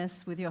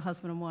stubbornness with your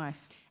husband and wife.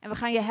 En we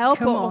gaan je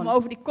helpen Come on. om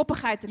over die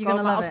koppigheid te You're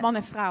gonna komen love als it. man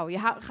en vrouw. Je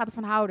gaat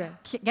ervan houden.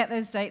 Get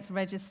those dates,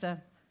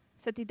 register.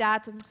 Zet die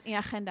datums in je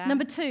agenda.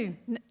 Number 2,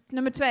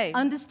 Nummer 2.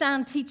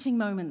 understand teaching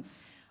moments.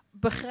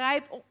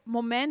 Begrijp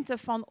momenten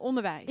van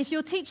onderwijs. If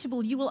you're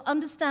teachable, you will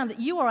understand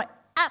that you are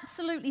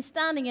absolutely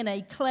standing in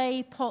a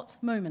clay pot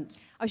moment.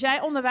 Als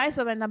jij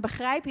onderwijsbaar bent, dan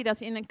begrijp je dat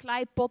je in een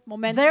kleipot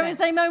moment There bent.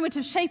 is a moment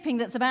of shaping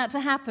that's about to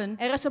happen.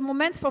 Er is een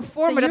moment van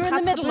vormen That dat you're in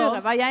gaat the middle gebeuren,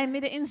 of. waar jij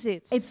middenin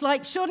zit. It's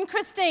like Sjoerd and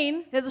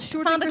Christine Dit is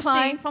Sjoerd van en der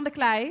Christine Klei van de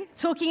Klei.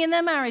 talking in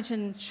their marriage,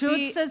 and Sjoerd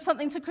Die- says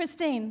something to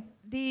Christine.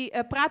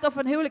 Die praat over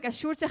een huwelijk en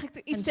Sjoerd zegt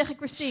iets And tegen she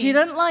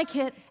Christine. don't like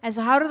it, En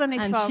ze houden er niet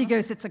and van. she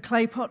goes, "It's a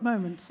clay pot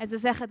moment En ze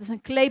zeggen, het is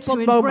een to kleepot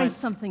embrace moment.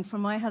 something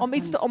from my Om iets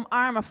husband." te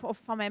omarmen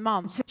van mijn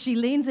man. So she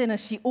leans in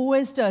as she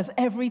always does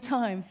every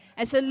time.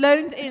 En ze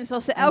leunt in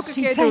zoals ze elke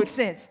she keer takes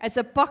doet. it. En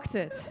ze pakt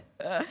het.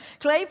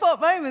 Clay pot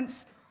moments.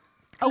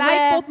 are where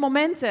Kleipot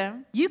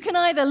momenten. you can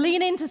either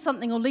lean into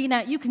something or lean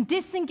out. You can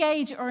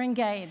disengage or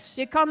engage.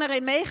 Je kan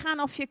erin meegaan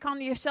of je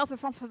kan jezelf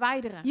ervan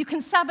verwijderen. You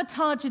can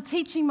sabotage a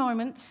teaching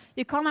moment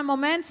Je kan een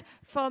moment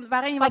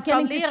waarin je By wat kan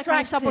getting leren, kan je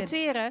distracted.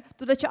 saboteren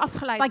doordat je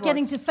afgeleid by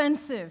getting wordt.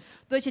 defensive.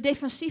 Doordat je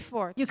defensief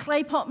wordt. Your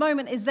clay pot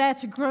moment is there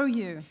to grow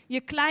you. Je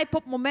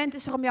kleipot moment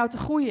is er om jou te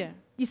groeien.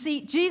 You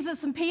see,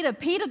 Jesus and Peter.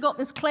 Peter got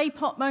this clay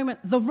pot moment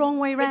the wrong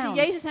way Weet je, round.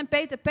 Jezus en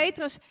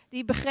Petrus,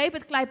 die begreep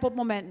het kleipot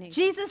moment niet.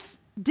 Jesus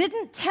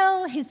didn't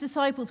tell his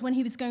disciples when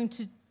he was going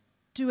to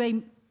do a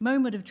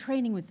moment of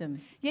training with them.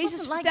 It Jezus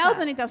wasn't like vertelde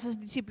that. niet aan zijn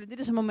discipelen, dit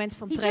is een moment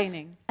van He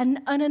training. just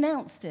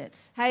unannounced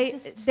it. Hij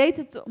Just deed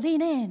het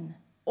lean in.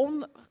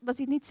 omdat hij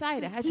het niet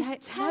zeide. Hij zei,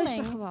 He's luister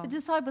telling gewoon. the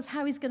disciples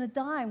how he's going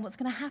to die and what's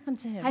going to happen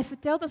to him. Hij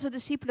vertelt aan zijn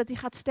discipelen dat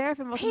hij gaat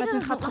sterven en wat er met Peter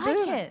hem gaat doesn't like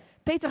gebeuren. it.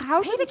 Peter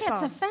houdt er Peter niet gets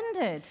van.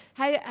 offended.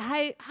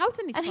 Hij houdt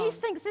er niet And van. he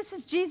thinks this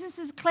is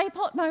Jesus' clay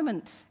pot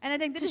moment. En hij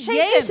denkt, dit to is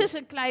shake Jezus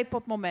een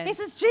kleipot moment. This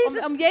is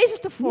Jesus. Om Jezus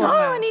te vormen.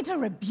 No, I need to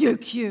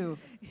rebuke you.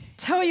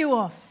 Tell you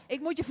off.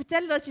 Ik moet je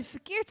vertellen dat je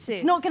verkeerd zit.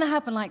 It's not going to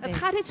happen like Het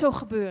this. gaat niet zo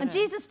gebeuren. And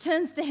Jesus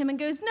turns to him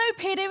and goes, no,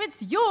 Peter,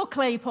 it's your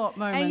clay pot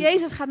moment. En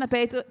Jezus gaat naar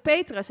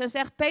Petrus en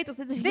zegt, Petrus,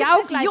 dit is This jouw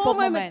is your kleipot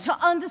moment moment.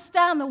 to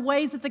understand the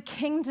ways of the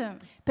kingdom.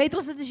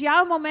 Petrus, dit is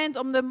jouw moment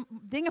om de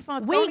dingen van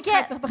het We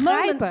koninkrijk te get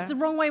moments the begrijpen.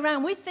 wrong way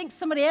around. We think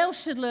somebody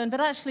else should learn, but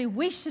actually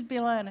we should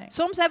be learning.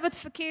 Soms hebben we het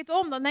verkeerd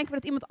om. Dan denken we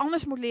dat iemand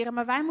anders moet leren,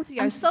 maar wij moeten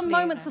And juist some iets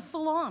leren. moments are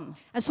full on.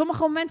 En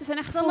sommige momenten zijn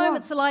echt Some vol.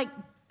 moments are like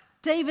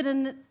David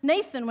and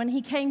Nathan when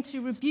he came to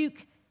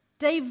rebuke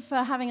David for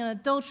having an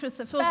adulterous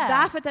Zoals affair.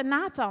 David en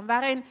Nathan,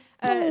 waarin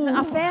het een Oeh.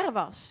 affaire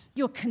was.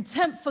 Your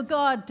contempt for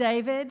God,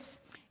 David.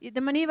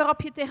 De manier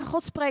waarop je tegen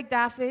God spreekt,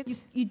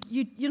 David.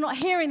 You're not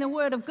hearing the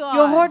word of God.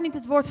 Je hoort niet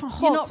het woord van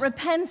You're not God.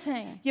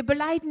 repenting. Je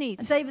beleidt And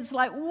niet. David's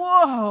like,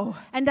 whoa.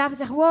 En David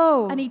zegt,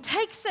 wow. And he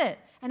takes it.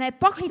 En hij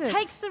pakt He het.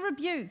 takes the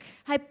rebuke.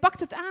 Hij pakt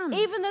het aan.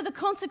 Even though the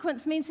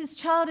consequence means his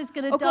child is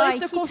going to Ook al is die,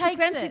 de he takes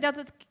consequentie it. dat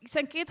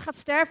zijn kind gaat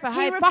sterven, He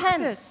hij pakt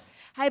repents. het.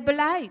 Hij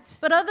beleidt.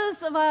 But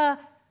others of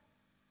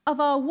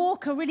our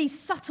walk are really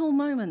subtle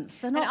moments.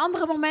 They're En not.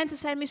 andere momenten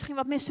zijn misschien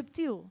wat meer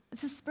subtiel.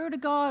 It's the Spirit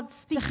of God De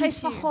speaking geest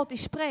to van you God die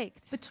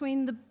spreekt.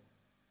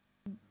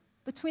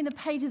 between the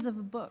pages of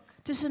a book,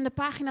 Tussen de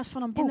pagina's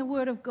van een in the boek.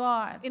 Word of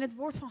God. In het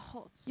woord van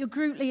God. Your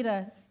group leader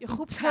Je encouraging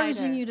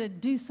groepsleider. you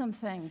to do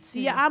something,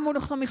 Die je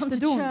aanmoedigt om iets come te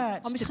to doen.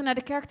 church, Om misschien naar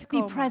de kerk te be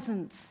komen.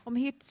 present. Om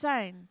hier te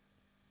zijn.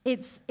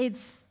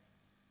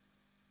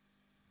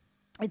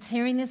 It's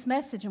hearing this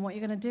message and what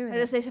you're going to do Het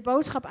with is it. deze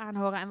boodschap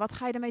aanhoren en wat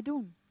ga je ermee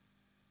doen?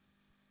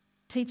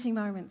 Teaching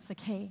moments are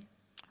key.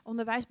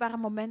 Onderwijsbare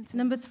momenten.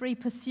 Number 3,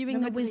 pursuing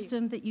Nummer the 3.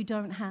 wisdom that you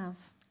don't have.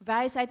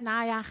 wijsheid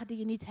najagen die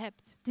je niet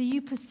hebt? Do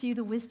you pursue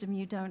the wisdom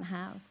you don't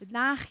have?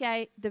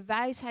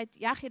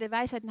 Jaag je de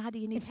wijsheid na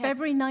die je In niet hebt?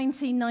 February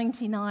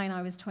 1999,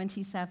 I was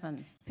 27.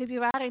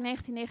 Februari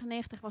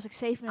 1999 was ik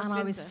And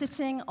I was 27.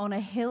 sitting on a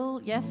hill.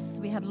 Yes,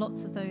 we had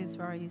lots of those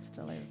where I used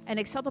to live. En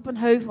ik zat op een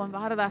heuvel en we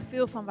hadden daar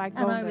veel van waar ik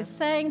And I woonde. was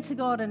saying to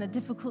God in a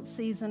difficult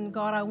season,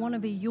 God, I want to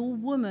be your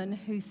woman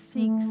who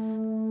seeks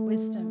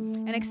wisdom.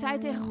 En ik zei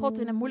tegen God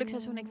in een moeilijk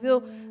seizoen, ik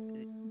wil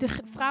de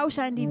vrouw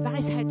zijn die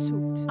wijsheid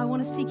zoekt. I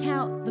want to seek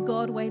out the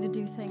God way to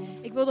do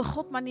things. Ik wil de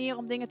God manier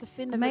om dingen te I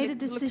vinden. made Wil a ik-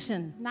 wil ik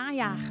decision.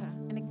 najagen.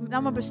 En ik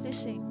nam een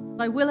beslissing.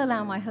 I will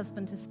allow my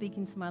husband to speak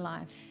into my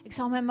life. Ik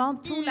zal mijn man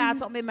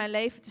toelaten om in mijn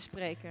leven te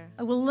spreken.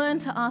 I will learn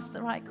to ask the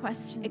right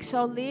questions. Ik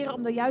zal leren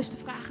om de juiste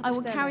vragen I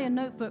te will carry a stellen.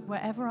 notebook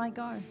wherever I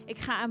go. Ik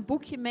ga een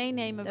boekje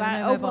meenemen, There are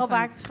no overal mobile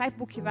waar ik, phones.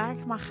 schrijfboekje waar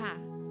ik maar ga.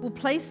 Will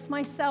place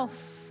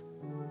myself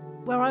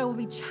where I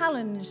will be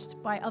challenged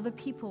by other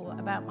people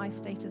about my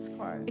status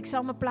quo. Ik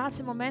zal me plaatsen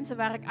in momenten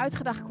waar ik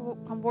uitgedaagd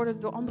kan worden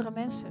door andere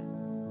mensen.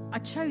 I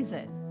chose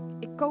it.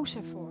 Ik koos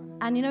ervoor.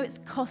 And you know, it's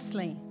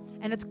costly.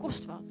 En het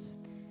kost wat.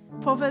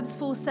 Proverbs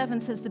 4:7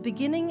 says, the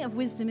beginning of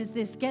wisdom is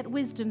this, get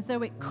wisdom,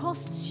 though it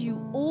costs you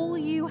all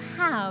you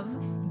have,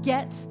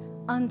 get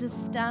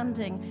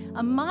understanding.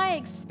 And my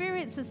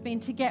experience has been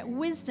to get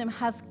wisdom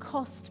has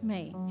cost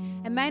me.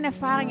 En mijn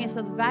ervaring is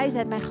dat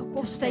wijsheid mij To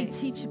gekost stay heeft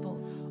teachable.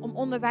 om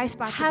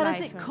onderwijsbaar te How does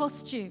it blijven.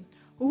 cost you?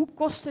 Hoe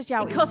kost het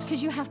jou It costs iets?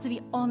 because you have to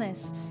be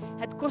honest.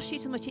 Het kost je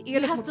iets omdat je You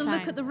eerlijk have moet to look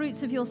at zijn. the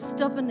roots of your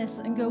stubbornness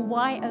and go,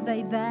 why are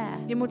they there?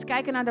 Je moet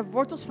kijken naar de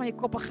wortels van je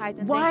koppigheid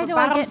en Why denken, do I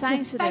waarom get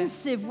zijn ze er?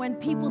 defensive when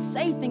people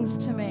say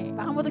things to me?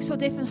 Waarom word ik zo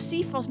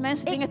defensief als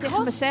mensen It dingen tegen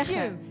me costs zeggen?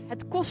 you.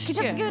 Het kost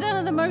Because you have to je. go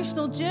down an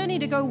emotional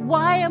journey to go,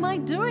 why am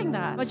I doing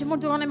that? Want je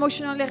moet door een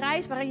emotionele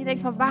reis waarin je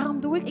denkt van waarom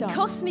doe ik It dat?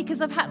 costs me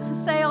because I've had to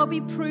say I'll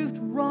be proved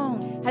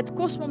wrong. Het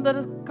kost me omdat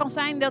het kan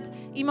zijn dat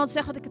iemand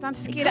zegt dat ik het aan het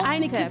It verkeerde costs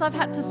me eind because heb.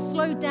 I've had to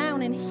slow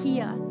down and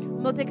hear.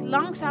 Omdat ik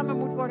langzamer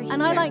moet worden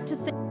And I hier. like to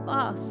think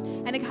fast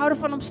En ik hou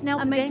ervan om snel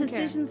te and make denken.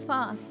 decisions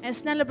fast. En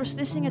snelle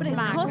beslissingen But te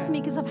it's cost maken. me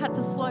because I've had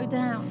to slow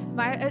down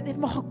Maar het heeft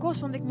me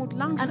gekost, want ik moet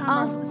and langzamer.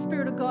 ask the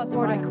Spirit of God the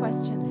worden. right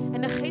questions.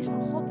 En de geest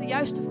van God de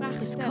juiste vragen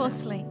It's stellen.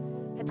 costly.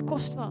 Het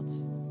kost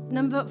wat.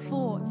 Number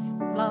 4,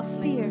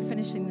 lastly, Vier. we're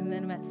finishing in a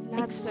minute.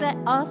 Laatste.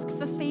 Ask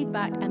for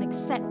feedback and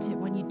accept it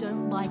when you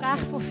don't like Vraag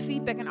it. voor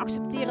feedback en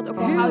accepteer het ook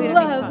al Who hou je er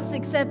niet loves van.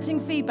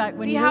 accepting feedback when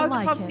Wie you houdt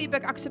don't ervan like it?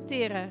 feedback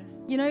accepteren?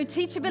 You know,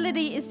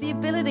 teachability is the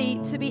ability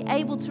to be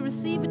able to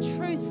receive a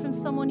truth from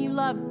someone you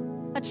love,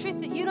 a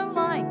truth that you don't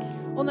like.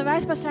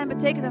 Onderwijsbaar zijn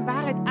betekent een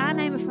waarheid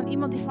aannemen van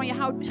iemand die van je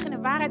houdt. Misschien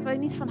een waarheid waar je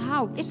niet van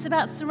houdt. It's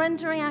about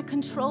surrendering our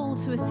control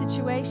to a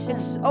situation, Het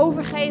is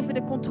overgeven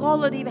de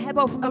controle die we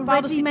hebben over een a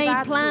bepaalde ready-made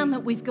plan situatie.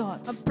 that we've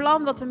got, Een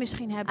plan dat we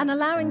misschien hebben.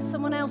 and allowing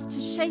someone else to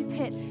shape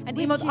it En with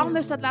iemand you.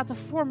 anders dat laten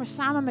vormen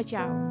samen met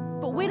jou.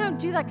 But we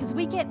don't do that because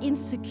we get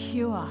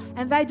insecure.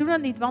 En wij doen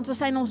dat niet, want we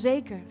zijn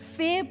onzeker.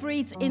 Fear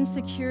breeds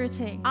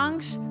insecurity.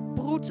 Angst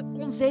broedt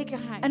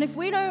onzekerheid. And if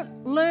we don't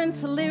learn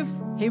to live,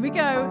 here we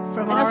go,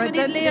 from En als our we niet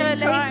identity leren in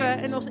leven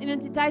Christ, in onze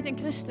identiteit in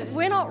Christus. if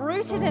we're not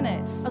rooted in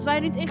it, Als wij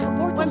niet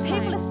ingeworteld when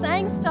people zijn. are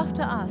saying stuff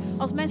to us,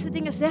 Als mensen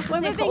dingen zeggen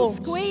when we're tegen being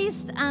ons.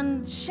 squeezed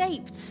and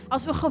shaped,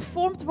 Als we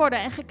gevormd worden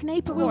en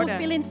geknepen we will worden.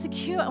 feel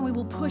insecure and we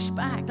will push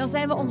back. Dan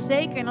zijn we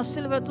onzeker en dan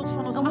zullen we het ons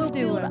van ons And we'll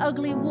afduwen. build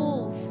ugly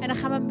walls En dan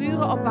gaan we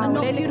muren and opbouwen,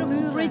 not lelijke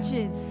beautiful muren.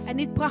 bridges En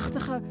niet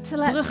prachtige to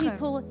let bruggen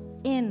people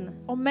in.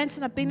 om mensen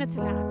naar binnen te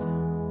laten.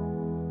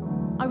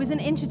 I was in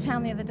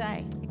Intratown the other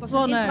day. Ik was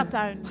Well, in no,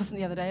 Intratuin, it wasn't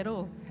the other day at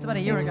all. It's about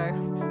a year ago.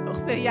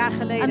 ongeveer een jaar And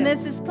geleden.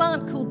 there's this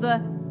plant called the,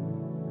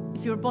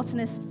 if you're a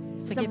botanist,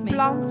 forgive een me,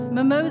 plant.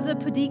 Mimosa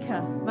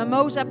pudica.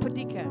 Mimosa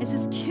pudica. It's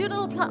this cute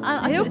little plant. I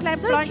Heel thought klein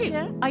it's so plantje.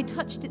 cute. I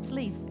touched its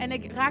leaf En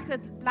ik raakte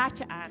het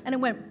blaadje aan. and it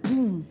went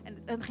boom. En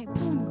het ging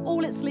boem.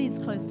 All its leaves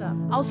closed up.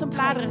 Al zijn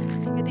bladeren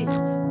gingen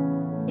dicht.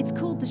 It's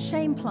called the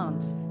shame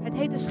plant Het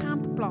heet de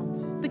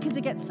schaamteplant. because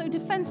it gets so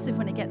defensive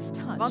when it gets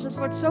Want touched. het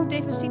wordt zo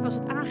defensief als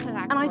het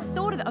aangeraakt And I wordt.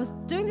 thought of it. I was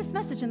doing this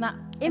message and that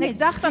En image ik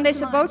dacht aan came to deze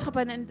mind. boodschap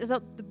en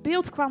dat de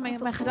beeld kwam in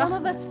mijn Some gedachten.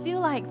 of us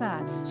feel like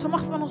that.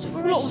 Sommigen van ons We're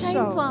voelen a ons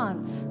shame zo.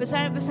 plant. We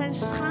zijn We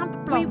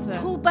schaamteplanten.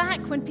 pull back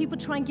when people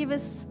try and give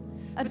us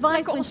We advice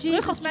trekken when ons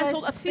terug als Jesus mensen tries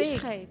ons to advies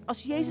speak. geven.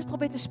 Als Jezus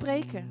probeert te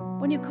spreken.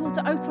 When you're called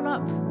to open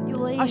up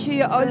your leaves. Als je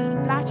je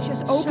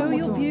blaadjes open Show moet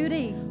your doen.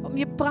 beauty. Om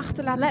je pracht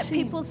te laten Let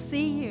zien. people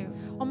see you.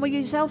 Om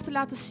jezelf te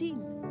laten zien.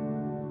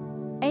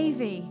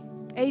 Evie.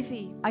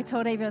 Evie. I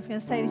told Evie I was going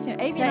to say this. You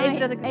know, Evie Zei and Evie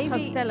dat ik het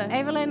zou vertellen.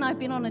 Evelyn and I have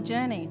been on a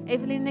journey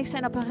Evelien en ik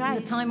zijn op een in the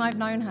reis. time I've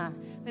known her.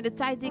 In de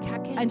tijd die ik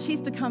haar ken. And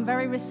she's become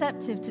very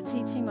receptive to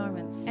teaching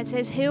moments. En ze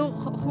is heel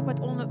goed met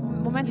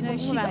momenten You know, van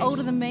she's onderwijs.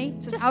 older than me,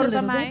 Ze is just a ouder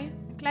dan little mij. bit.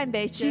 Een klein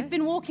She's beetje.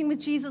 been walking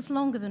with Jesus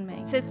longer than me.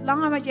 Ze heeft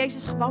langer met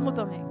Jezus gewandeld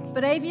dan ik.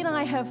 But Evie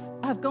and I have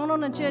gone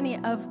on a journey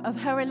of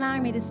her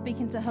allowing me to speak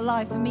into her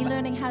life and me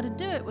learning how to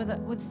do it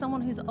with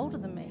someone who's older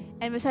than me.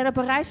 En we zijn op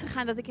een reis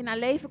gegaan dat ik in haar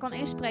leven kan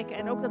inspreken.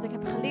 En ook dat ik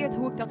heb geleerd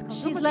hoe ik dat kan doen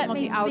She's met let iemand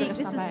me die ouder speak.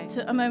 is dan This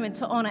wij. is a moment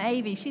to honor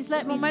Evie. She's Het let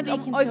is me het moment speak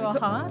om into even her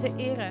te heart.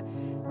 eren.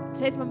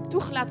 Ze heeft me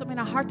toegelaten om in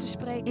haar hart te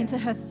spreken. into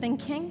her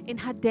thinking, In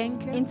haar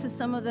denken. into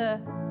some of the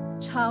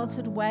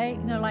childhood way,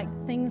 like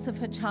things of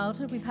her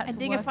childhood we've had En to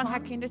dingen work van haar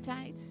on.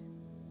 kindertijd.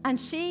 And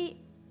she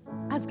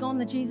has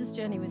gone the Jesus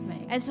journey with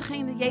me. En ze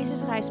ging de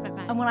Jezusreis met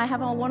mij. And when I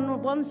have our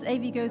one-on-ones,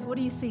 Avi goes, what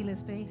do you see,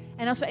 Lisby?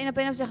 En als we 1 op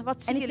 1 hebben zeggen,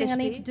 wat zie je, Anything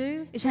I need to Lisby?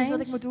 do? Is er iets wat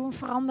ik Change? moet doen,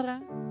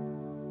 veranderen?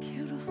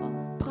 Beautiful.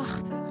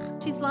 Prachtig.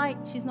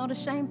 She's not a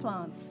shame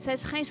plant. Zij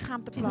is geen She's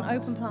schaamteplant. an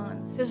open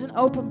plant. Ze is een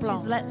open She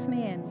plant. lets me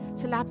in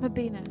Ze laat me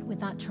binnen. with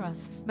that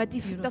trust. Met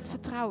dat Beautiful.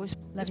 vertrouwen is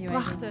Love you,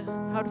 prachtig.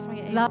 Houden van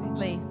je even.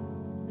 Lovely.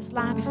 Dus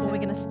Before we're laatste.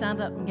 going to stand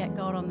up and get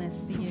God on this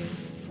for you,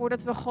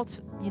 Voordat we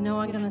God... you know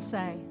what I'm going to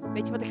say.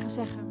 Weet je wat ik ga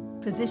zeggen?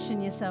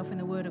 Position yourself in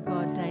the Word of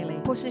God daily.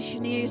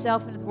 Positioneer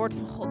jezelf in het woord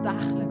van God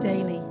dagelijks.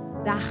 Daily.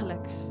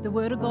 Dagelijks. The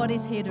Word of God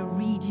is here to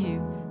read you.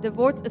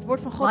 Het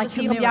woord van God Like is a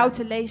hier om mirror. jou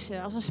te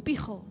lezen. Als een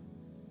spiegel.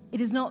 It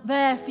is not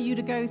there for you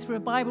to go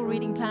through a Bible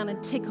reading plan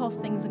and tick off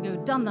things and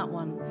go, done that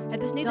one.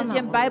 Het is niet Dan dat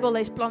je nou. een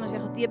Bijbelleesplan en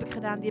zegt, die heb ik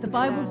gedaan, die The heb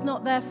ik Bible's gedaan.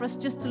 not there for us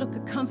just to look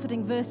at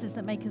comforting verses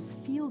that make us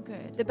feel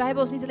good. De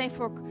Bijbel is niet alleen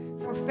voor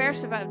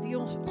versen die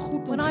ons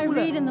goed doen When I read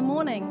voelen. in the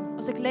morning,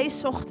 Als ik lees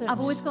 's ochtends, I've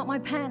always got my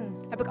pen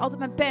heb ik altijd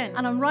mijn pen.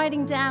 and I'm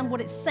writing down what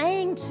it's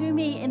saying to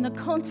me in the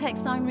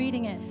context I'm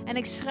reading it. En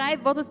ik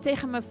schrijf wat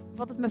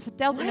het me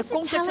vertelt in What de is it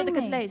context dat ik het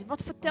telling me? lees.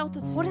 Wat vertelt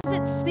het? What is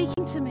it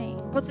speaking to me?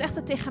 Wat zegt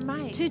het tegen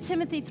mij? 2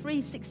 Timothy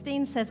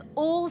 3:16 says,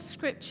 all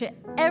scripture,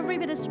 every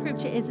bit of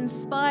scripture is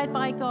inspired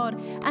by God,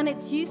 and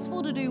it's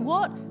useful to do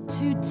what?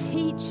 To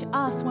teach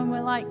us when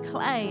we're like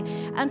clay,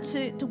 and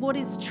to what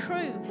is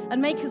true,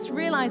 and make us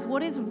realize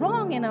what is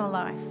wrong in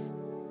our life.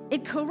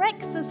 It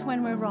corrects us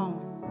when we're wrong.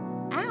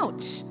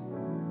 Ouch.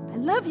 I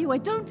love you, I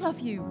don't love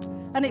you.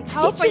 And it Ik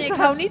hou van je, teaches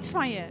ik hou us niet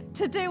van je.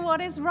 to do what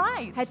is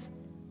right. Het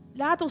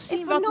laat ons zien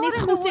If wat we're niet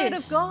not in goed the word is.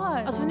 of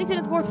God, Als we niet in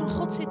het woord van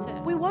God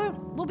zitten,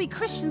 we'll be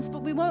Christians,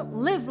 but we won't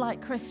live like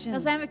dan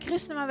Christians. zijn we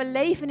christen, maar we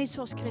leven niet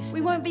zoals We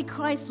christen. won't be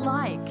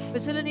Christ-like. We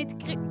zullen niet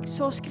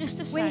zoals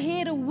Christus We're zijn.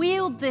 here to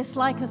wield this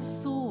like a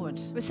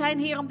sword We zijn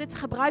hier om dit te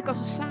gebruiken als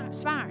een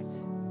zwaard.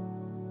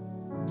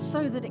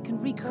 so that it can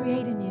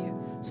recreate in you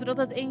Zodat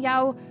het in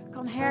jou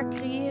kan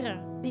hercreëren.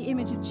 the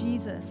image of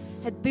Jesus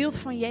Het beeld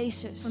van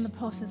Jezus. from the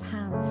potter's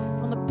hands.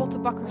 Van de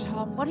pottenbakkers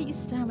hand. Why don't you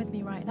stand with me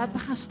right now? Laten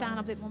we gaan staan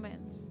op dit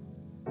moment.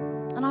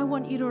 And I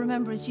want you to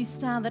remember as you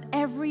stand that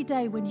every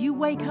day when you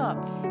wake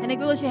up, En ik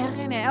wil dat je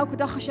herinneren, elke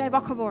dag als jij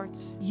wakker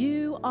wordt.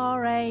 you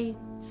are a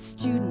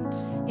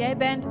student. Jij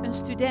bent een All the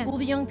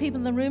student. young people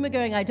in the room are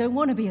going, I don't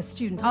want to be a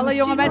student. I'm a Alle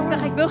jonge student mensen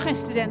zeggen, ik already." wil geen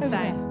student Over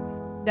zijn.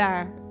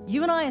 Daar.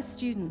 You and I are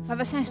students. Maar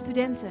we zijn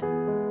studenten.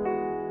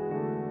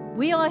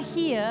 We are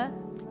here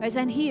Wij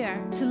zijn hier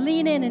to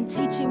lean in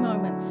teaching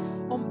moments.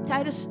 om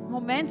tijdens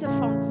momenten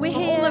van We're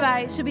here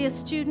onderwijs, to be a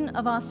student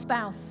of our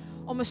spouse.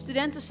 om een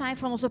student te zijn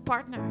van onze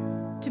partner.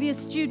 To be a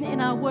student in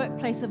our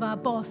workplace of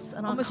our boss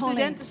and our Om een student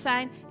te colleagues.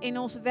 zijn in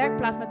onze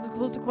werkplaats met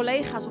onze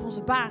collega's of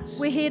onze baas.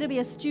 We're here to be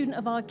a student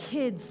of our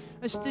kids,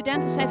 Een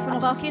student te zijn van of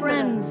onze our kinderen,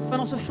 friends, van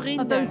onze of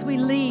vrienden, those we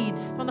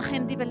lead. van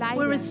degene die we We're a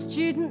leiden.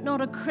 student,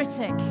 not a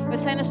critic. We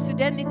zijn een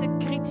student, niet een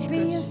Be a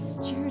criticus.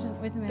 student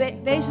with me.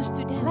 Wees een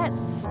student.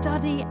 Let's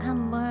study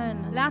and learn.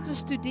 Laten we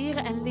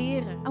studeren en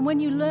leren. And when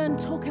you learn,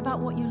 talk about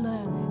what you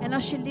learn. En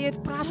als je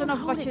leert, praat dan Don't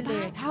over wat hold je it back.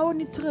 leert. Hou het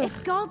niet terug. If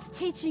God's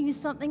teaching you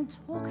something,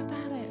 talk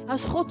about it.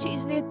 Als God je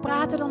iets leert,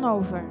 praat er dan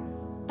over.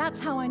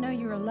 That's how I know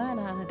you're a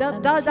learner. and a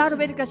Daardoor teacher.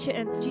 weet ik dat je,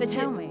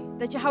 tell me?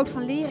 dat je houdt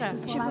van leren. This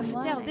is Als je what me I'm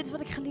vertelt, learning. dit is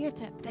wat ik geleerd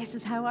heb. This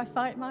is how I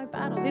fight my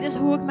battle. Dit is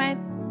hoe ik mijn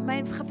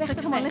So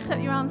gevechten come on, lift up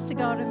vecht. your arms to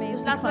God with me. Dus as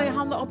we laten we je close.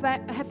 handen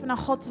opheffen naar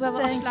God terwijl we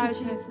Thank you,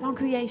 afsluiten. Jesus. Dank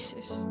u,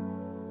 Jezus.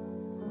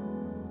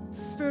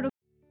 Spirit of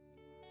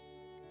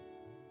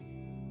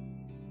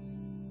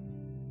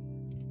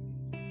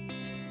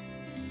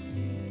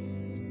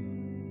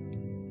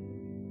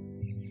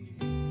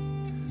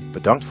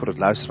Bedankt voor het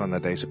luisteren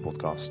naar deze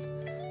podcast.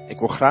 Ik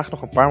wil graag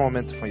nog een paar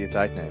momenten van je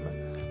tijd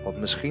nemen, want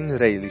misschien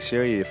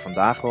realiseer je je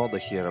vandaag wel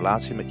dat je je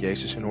relatie met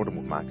Jezus in orde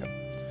moet maken.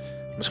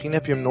 Misschien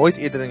heb je hem nooit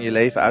eerder in je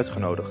leven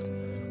uitgenodigd,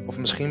 of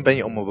misschien ben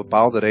je om een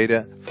bepaalde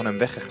reden van hem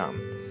weggegaan.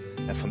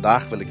 En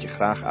vandaag wil ik je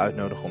graag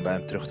uitnodigen om bij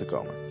hem terug te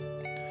komen.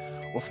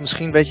 Of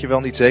misschien weet je wel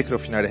niet zeker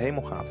of je naar de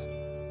hemel gaat.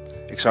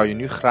 Ik zou je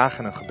nu graag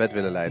in een gebed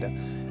willen leiden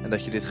en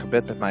dat je dit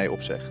gebed met mij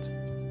opzegt.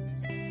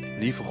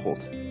 Lieve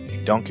God,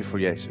 ik dank u voor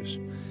Jezus.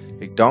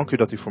 Ik dank u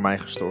dat u voor mij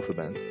gestorven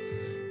bent.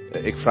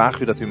 Ik vraag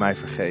u dat u mij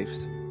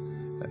vergeeft.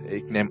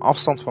 Ik neem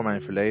afstand van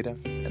mijn verleden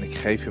en ik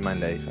geef u mijn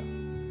leven.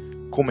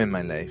 Kom in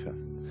mijn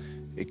leven.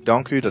 Ik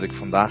dank u dat ik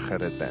vandaag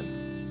gered ben.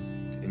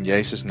 In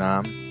Jezus'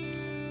 naam.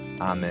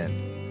 Amen.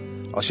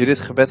 Als je dit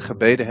gebed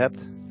gebeden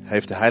hebt,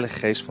 heeft de Heilige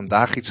Geest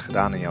vandaag iets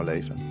gedaan in jouw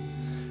leven.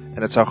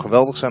 En het zou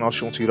geweldig zijn als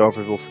je ons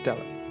hierover wilt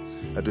vertellen.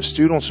 Dus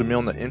stuur ons een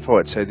mail naar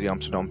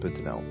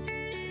info@c3amsterdam.nl.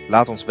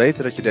 Laat ons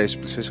weten dat je deze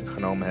beslissing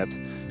genomen hebt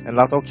en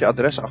laat ook je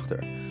adres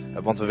achter.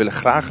 Want we willen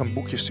graag een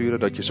boekje sturen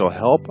dat je zal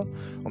helpen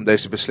om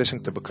deze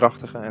beslissing te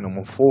bekrachtigen en om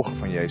een volger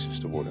van Jezus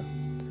te worden.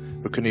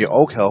 We kunnen je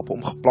ook helpen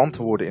om geplant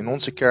te worden in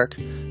onze kerk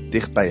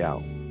dicht bij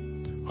jou.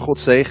 God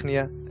zegene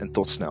je en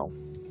tot snel.